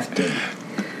crafty.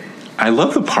 I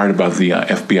love the part about the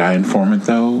FBI informant,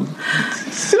 though.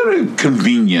 It's sort of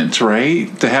convenient,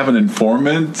 right? To have an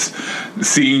informant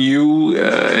seeing you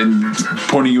and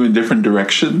pointing you in different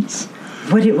directions.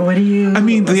 What do you? I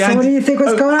mean, what do you think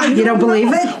was going on? You don't believe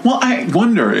it? Well, I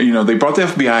wonder. They brought the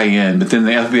FBI in, but then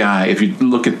the FBI. If you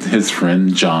look at his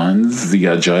friend Johns,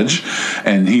 the judge,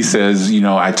 and he says,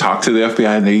 I talked to the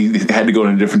FBI, and they had to go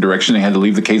in a different direction. They had to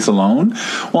leave the case alone.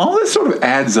 Well, all this sort of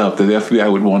adds up that the FBI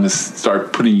would want to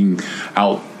start putting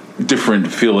out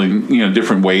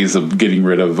different ways of getting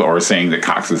rid of or saying that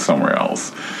Cox is somewhere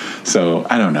else. So,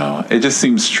 I don't know. It just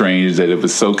seems strange that it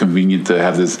was so convenient to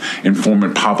have this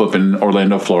informant pop up in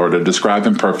Orlando, Florida, describe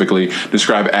him perfectly,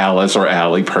 describe Alice or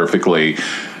Allie perfectly.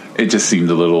 It just seemed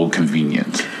a little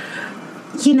convenient.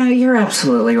 You're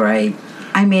absolutely right.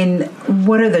 I mean,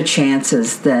 what are the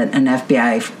chances that an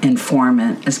FBI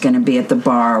informant is going to be at the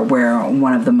bar where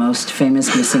one of the most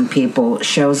famous missing people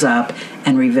shows up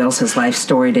and reveals his life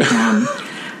story to him?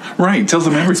 Right, tells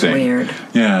them That's everything. Weird.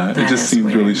 Yeah, it just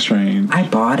seemed really strange. I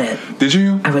bought it. Did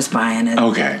you? I was buying it.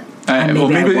 Okay.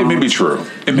 Maybe it may be true.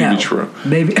 It may be true.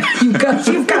 Maybe you've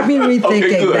got me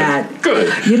rethinking that.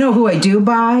 Good. You know who I do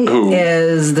buy? Who?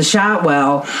 Is the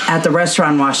Shotwell at the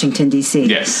restaurant in Washington, D.C.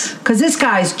 Yes. Because this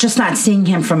guy's just not seeing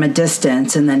him from a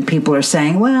distance, and then people are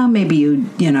saying, well, maybe you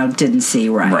didn't see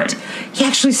right. Right. He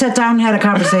actually sat down and had a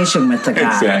conversation with the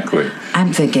guy. Exactly.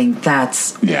 I'm thinking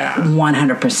that's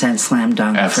 100% slam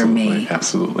dunk for me.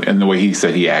 Absolutely. And the way he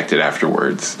said he acted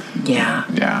afterwards. Yeah.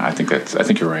 Yeah, I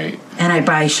think you're right. And I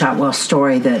buy Shotwell's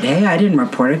story that, hey, I didn't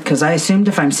report it because I assumed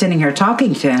if I'm sitting here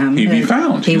talking to him, he'd be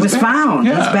found. He was found.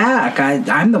 Yeah. He's back.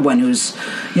 I'm the one who's,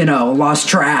 lost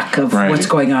track of what's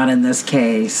going on in this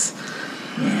case.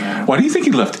 Yeah. Why do you think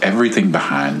he left everything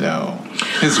behind, though?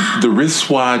 The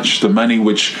wristwatch, the money,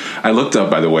 which I looked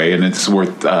up, by the way, and it's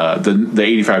worth the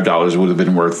 $85 would have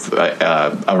been worth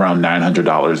around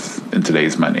 $900 in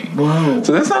today's money. Whoa!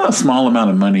 So that's not a small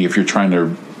amount of money if you're trying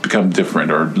to become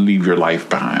different or leave your life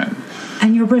behind.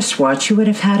 And your wristwatch, you would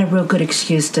have had a real good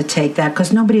excuse to take that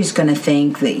because nobody's going to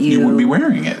think that you wouldn't be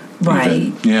wearing it, right?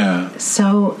 Even. Yeah.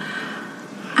 So,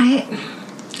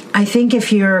 I think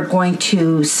if you're going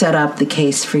to set up the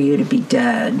case for you to be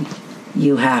dead,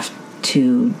 you have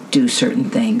to do certain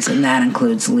things, and that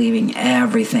includes leaving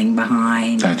everything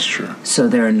behind. That's true. So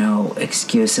there are no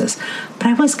excuses. But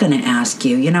I was going to ask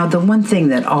you, the one thing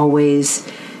that always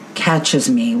catches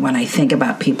me when I think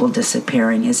about people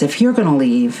disappearing is if you're going to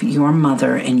leave your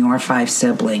mother and your 5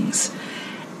 siblings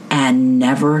and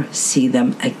never see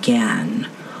them again,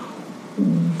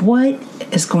 what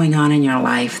is going on in your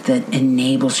life that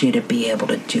enables you to be able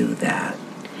to do that?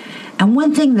 And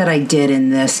one thing that I did in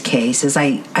this case is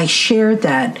I shared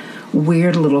that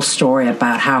weird little story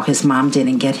about how his mom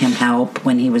didn't get him help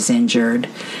when he was injured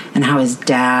and how his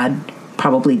dad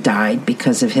probably died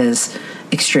because of his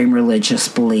extreme religious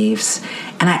beliefs.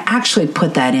 And I actually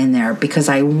put that in there because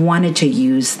I wanted to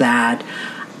use that.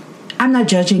 I'm not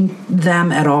judging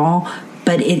them at all,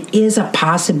 but it is a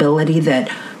possibility that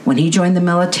when he joined the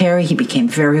military, he became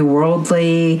very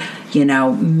worldly.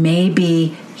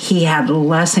 Maybe he had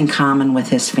less in common with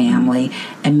his family,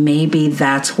 and maybe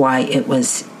that's why it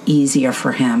was easier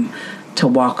for him to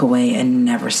walk away and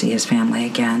never see his family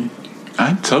again.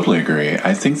 I totally agree.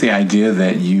 I think the idea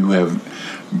that you have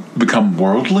become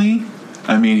worldly,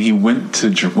 I mean, he went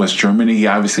to West Germany. He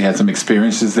obviously had some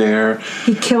experiences there.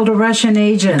 He killed a Russian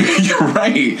agent. You're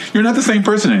right. You're not the same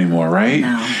person anymore, right?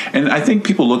 No. And I think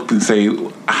people look and say,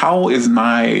 how is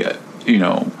my,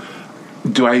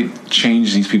 do I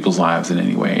change these people's lives in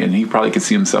any way? And he probably could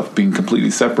see himself being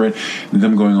completely separate and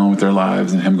them going on with their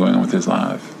lives and him going on with his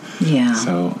life. Yeah.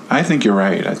 So I think you're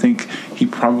right. I think he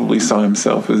probably saw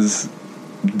himself as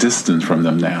distant from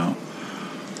them now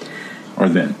or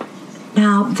then.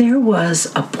 Now, there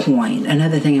was a point,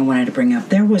 another thing I wanted to bring up,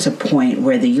 there was a point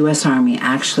where the U.S. Army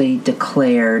actually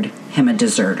declared him a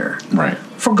deserter. Right.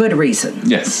 For good reason.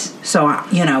 Yes. So,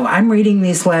 I'm reading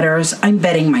these letters. I'm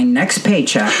betting my next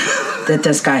paycheck that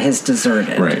this guy has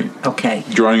deserted. Right. Okay.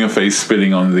 Drawing a face,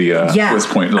 spitting on the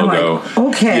West Point logo. Like,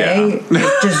 okay,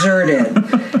 deserted.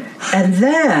 And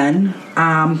then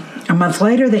a month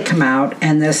later they come out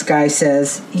and this guy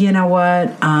says, you know what,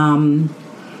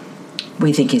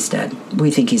 we think he's dead.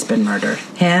 We think he's been murdered.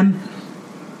 Him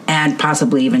and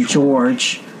possibly even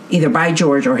George, either by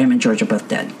George or him and George are both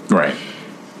dead. Right.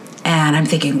 And I'm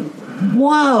thinking,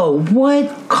 whoa,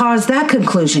 what caused that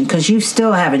conclusion? Because you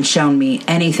still haven't shown me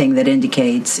anything that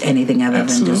indicates anything other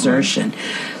than desertion.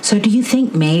 So do you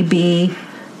think maybe,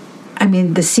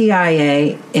 the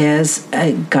CIA is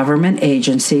a government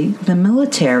agency. The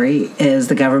military is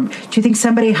the government. Do you think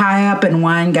somebody high up in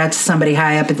one got to somebody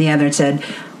high up in the other and said,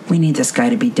 we need this guy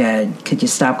to be dead. Could you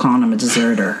stop calling him a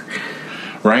deserter?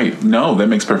 Right. No, that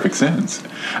makes perfect sense.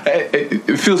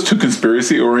 It feels too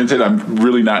conspiracy-oriented. I'm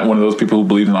really not one of those people who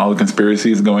believe in all the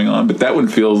conspiracies going on, but that one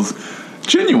feels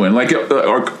genuine. Like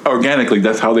organically,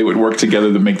 that's how they would work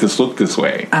together to make this look this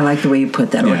way. I like the way you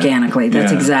put that, organically.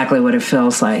 That's exactly what it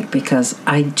feels like, because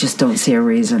I just don't see a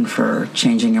reason for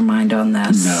changing your mind on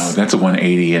this. No, that's a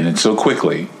 180, and it's so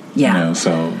quickly. Yeah.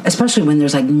 So especially when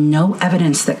there's no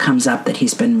evidence that comes up that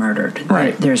he's been murdered.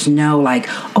 Right. There's no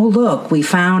oh look, we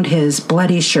found his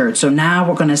bloody shirt, so now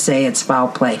we're going to say it's foul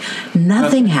play.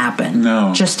 Nothing happened.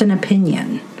 No. Just an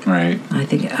opinion. Right. I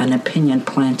think an opinion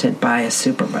planted by a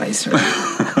supervisor.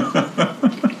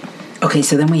 Okay,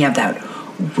 so then we have that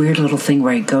weird little thing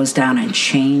where he goes down and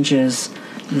changes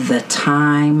the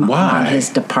time on his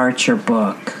departure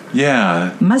book.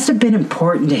 Yeah. Must have been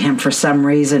important to him for some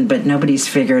reason, but nobody's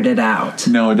figured it out.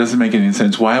 No, it doesn't make any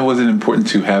sense. Why was it important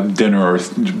to have dinner or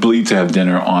believe to have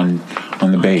dinner on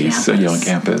the base, on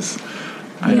campus?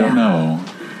 I don't know.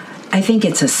 I think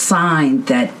it's a sign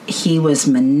that he was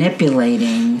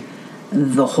manipulating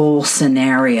the whole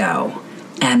scenario,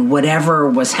 and whatever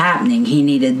was happening, he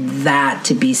needed that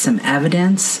to be some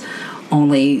evidence.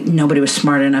 Only nobody was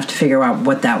smart enough to figure out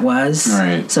what that was.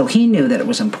 Right. So he knew that it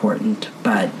was important,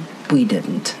 but we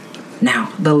didn't.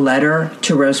 Now, the letter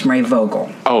to Rosemary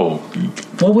Vogel. Oh.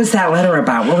 What was that letter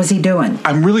about? What was he doing?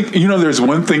 I'm really, there's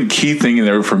one key thing in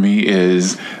there for me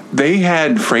is they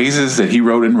had phrases that he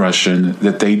wrote in Russian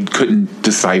that they couldn't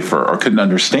decipher or couldn't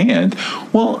understand.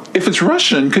 Well, if it's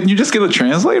Russian, couldn't you just get a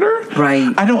translator?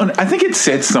 Right. I think it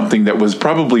said something that was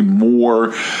probably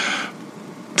more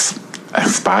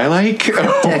spy-like.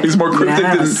 He's more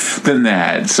cryptic than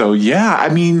that. So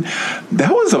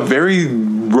that was a very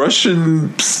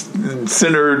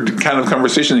Russian-centered kind of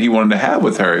conversation that he wanted to have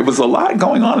with her. It was a lot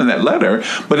going on in that letter,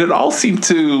 but it all seemed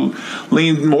to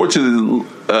lean more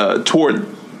toward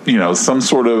some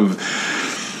sort of,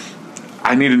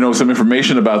 I need to know some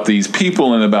information about these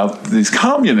people and about these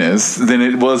communists than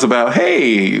it was about,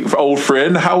 hey, old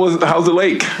friend, how's the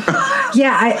lake?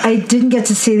 Yeah, I didn't get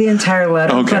to see the entire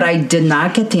letter, but I did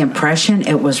not get the impression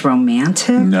it was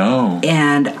romantic. No.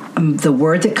 And the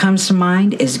word that comes to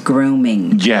mind is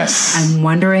grooming. Yes. I'm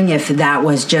wondering if that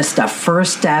was just a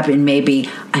first step, and maybe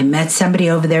I met somebody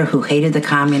over there who hated the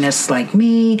communists like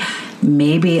me.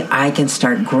 Maybe I can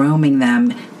start grooming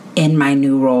them in my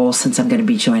new role since I'm going to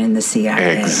be joining the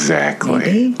CIA. Exactly.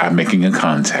 Maybe? I'm making a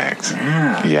contact.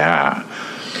 Yeah.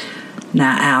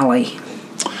 Now, Allie.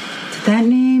 That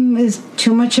name is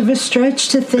too much of a stretch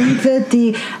to think that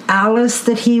the Alice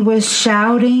that he was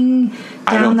shouting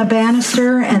down the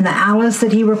banister and the Alice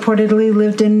that he reportedly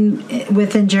lived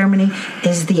with in Germany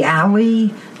is the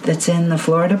Allie that's in the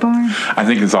Florida barn? I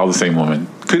think it's all the same woman.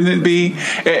 Couldn't it be?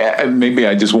 Maybe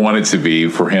I just want it to be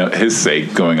for his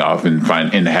sake, going off and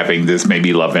having this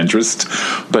maybe love interest,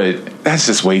 but that's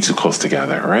just way too close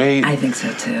together, right? I think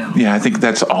so too. Yeah, I think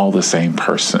that's all the same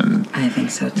person. I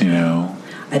think so too. You know?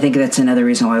 I think that's another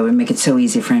reason why it would make it so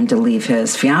easy for him to leave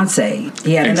his fiancée.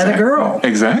 He had another girl.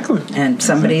 Exactly. And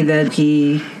somebody that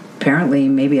he apparently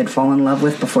maybe had fallen in love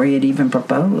with before he had even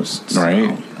proposed. So.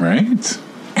 Right.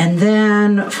 And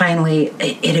then finally,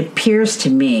 it appears to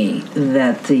me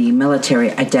that the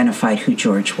military identified who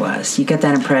George was. You get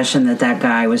that impression that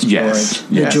guy was George.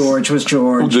 Yes. George was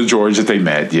George. The George that they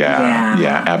met,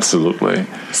 yeah, absolutely.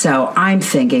 So I'm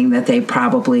thinking that they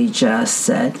probably just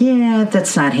said, yeah,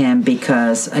 that's not him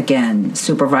because, again,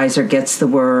 supervisor gets the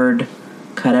word,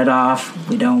 cut it off.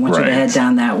 We don't want you to head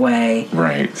down that way.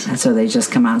 Right. And so they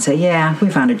just come out and say, yeah, we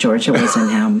found a George. It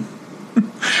wasn't him.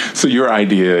 So your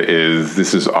idea is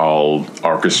this is all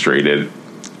orchestrated,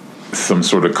 some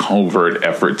sort of covert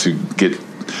effort to get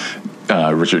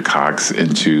Richard Cox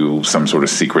into some sort of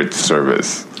secret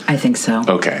service. I think so.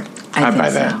 Okay. I buy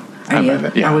that. Are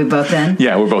you? Yeah. Are we both in?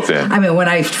 Yeah, we're both in. I mean, when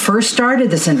I first started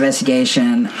this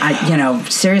investigation,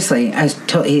 seriously, I was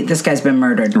told this guy's been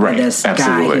murdered by this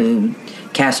guy who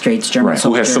castrates German soldiers.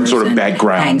 Who has some sort of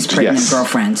background. Hangs pregnant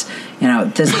girlfriends.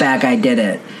 This bad guy did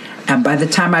it. And by the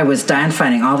time I was done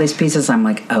finding all these pieces, I'm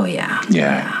like, oh, yeah.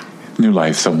 Yeah. New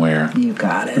life somewhere. You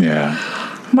got it. Yeah.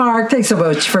 Mark, thanks so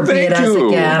much for being us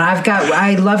again.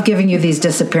 I love giving you these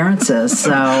disappearances.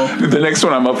 So the next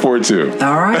one I'm up for too.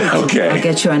 All right. Okay. I'll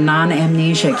get you a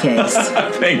non-amnesia case.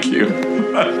 Thank you.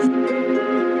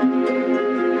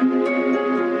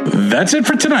 That's it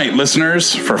for tonight,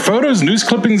 listeners. For photos, news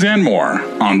clippings, and more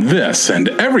on this and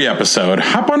every episode,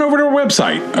 hop on over to our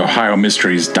website,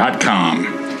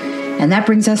 ohiomysteries.com. And that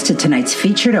brings us to tonight's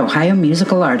featured Ohio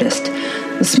musical artist.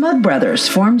 The Smug Brothers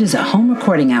formed as a home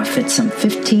recording outfit some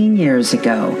 15 years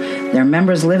ago. Their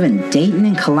members live in Dayton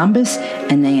and Columbus,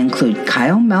 and they include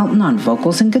Kyle Melton on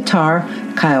vocals and guitar,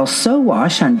 Kyle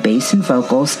Sowash on bass and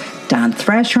vocals, Don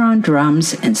Thrasher on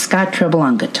drums, and Scott Tribble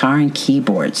on guitar and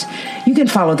keyboards. You can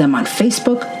follow them on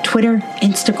Facebook, Twitter,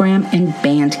 Instagram, and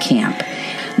Bandcamp.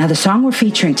 Now, the song we're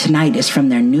featuring tonight is from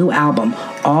their new album,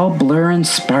 All Blur and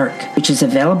Spark, which is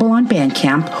available on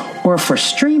Bandcamp or for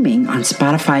streaming on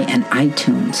Spotify and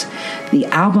iTunes. The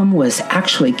album was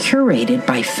actually curated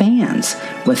by fans,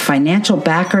 with financial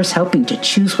backers helping to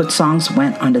choose what songs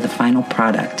went onto the final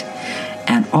product.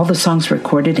 And all the songs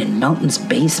recorded in Melton's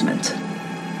basement.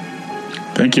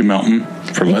 Thank you, Melton,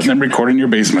 for letting them record in your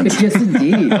basement. Yes,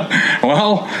 indeed.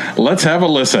 Well, let's have a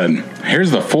listen.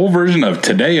 Here's the full version of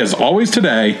Today Is Always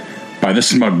Today by the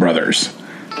Smug Brothers.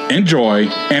 Enjoy,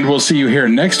 and we'll see you here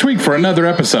next week for another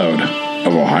episode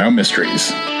of Ohio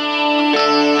Mysteries.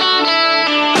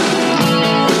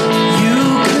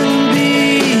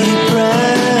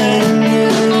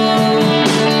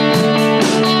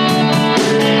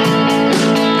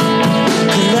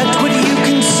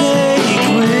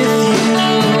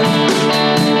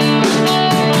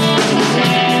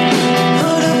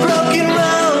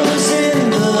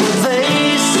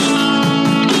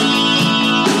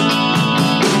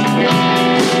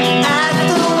 At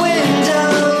the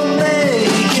window,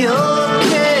 make your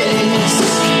case.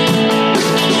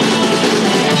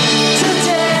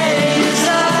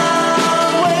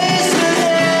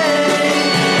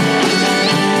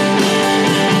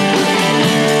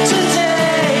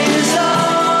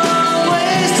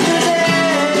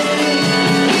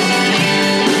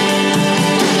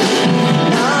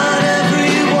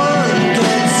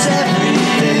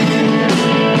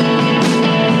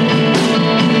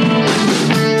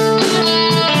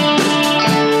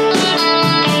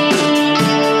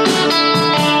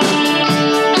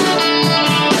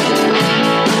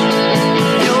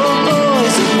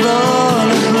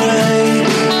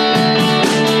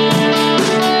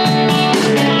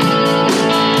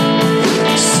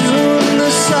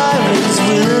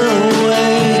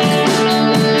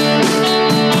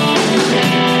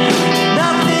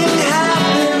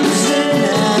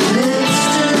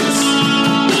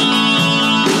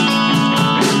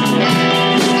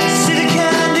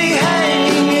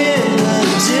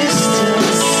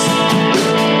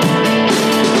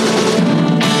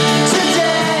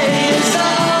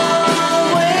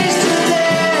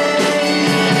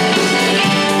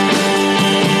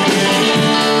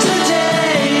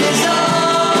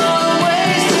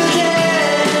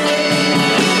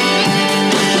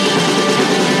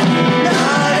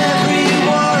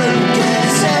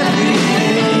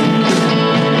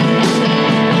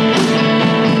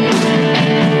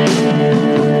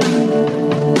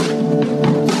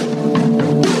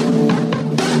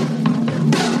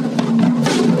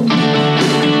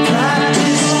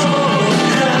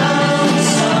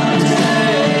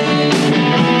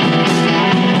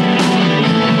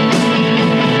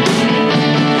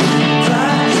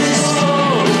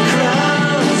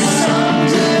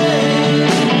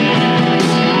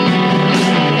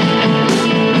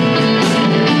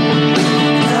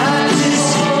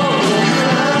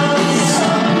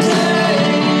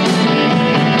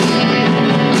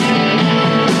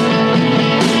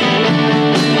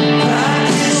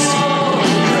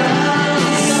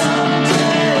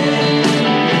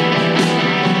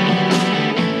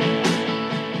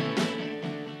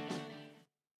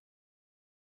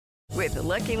 With the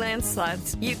Lucky Land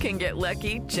Slots, you can get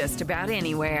lucky just about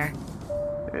anywhere.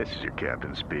 This is your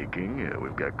captain speaking.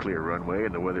 We've got clear runway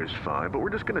and the weather's fine, but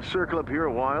we're just going to circle up here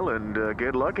a while and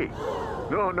get lucky.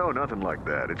 No, nothing like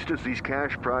that. It's just these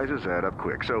cash prizes add up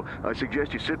quick. So I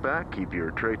suggest you sit back, keep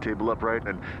your tray table upright,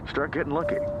 and start getting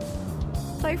lucky.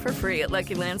 Play for free at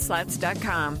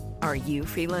LuckyLandSlots.com. Are you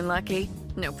feeling lucky?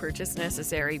 No purchase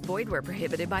necessary. Void where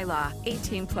prohibited by law.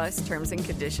 18+ terms and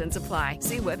conditions apply.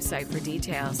 See website for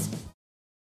details.